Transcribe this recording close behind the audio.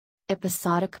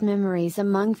Episodic Memories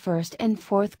Among First and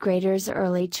Fourth Graders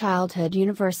Early Childhood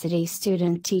University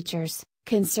Student Teachers,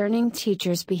 Concerning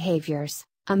Teachers' Behaviors,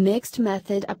 a Mixed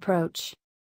Method Approach.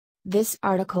 This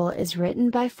article is written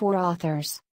by 4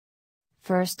 authors.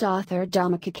 First author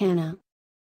Dhamika Khanna.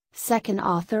 Second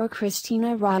author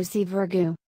Christina Rosie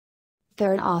Virgu.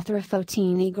 Third author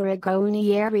Fotini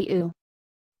Gregoriou.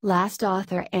 Last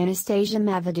author Anastasia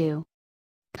Mavadou.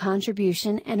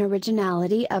 Contribution and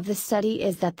originality of the study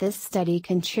is that this study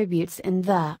contributes in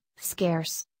the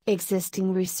scarce,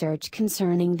 existing research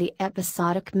concerning the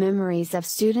episodic memories of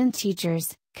student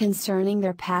teachers, concerning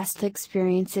their past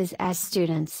experiences as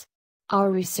students.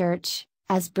 Our research,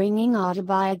 as bringing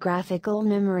autobiographical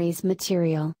memories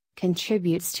material,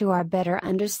 contributes to our better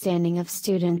understanding of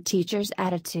student teachers'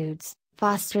 attitudes,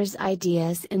 fosters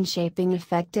ideas in shaping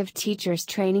effective teachers'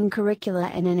 training curricula,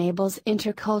 and enables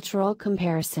intercultural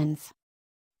comparisons.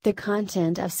 The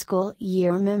content of school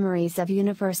year memories of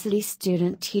university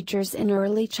student teachers in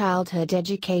early childhood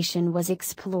education was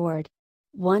explored.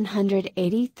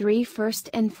 183 first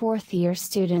and fourth year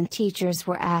student teachers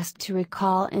were asked to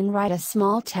recall and write a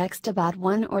small text about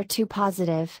 1 or 2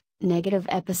 positive, negative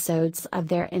episodes of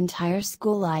their entire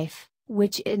school life,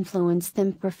 which influenced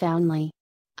them profoundly.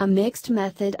 A mixed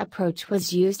method approach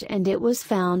was used, and it was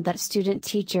found that student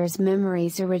teachers'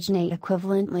 memories originate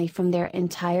equivalently from their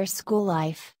entire school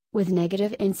life, with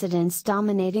negative incidents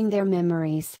dominating their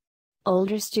memories.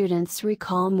 Older students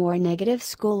recall more negative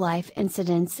school life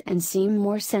incidents and seem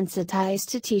more sensitized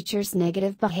to teachers'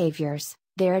 negative behaviors.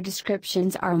 Their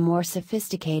descriptions are more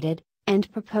sophisticated,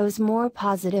 and propose more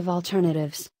positive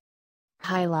alternatives.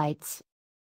 Highlights.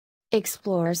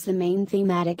 Explores the main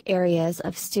thematic areas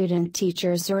of student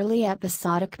teachers' early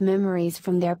episodic memories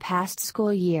from their past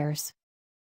school years.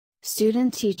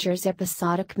 Student teachers'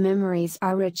 episodic memories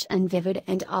are rich and vivid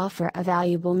and offer a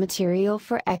valuable material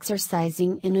for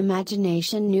exercising in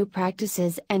imagination new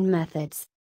practices and methods.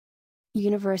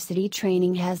 University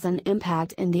training has an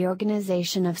impact in the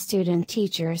organization of student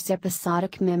teachers'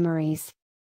 episodic memories.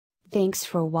 Thanks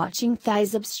for watching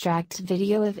this abstract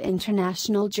video of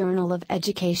International Journal of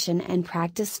Education and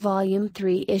Practice Volume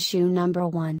 3 Issue Number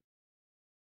 1.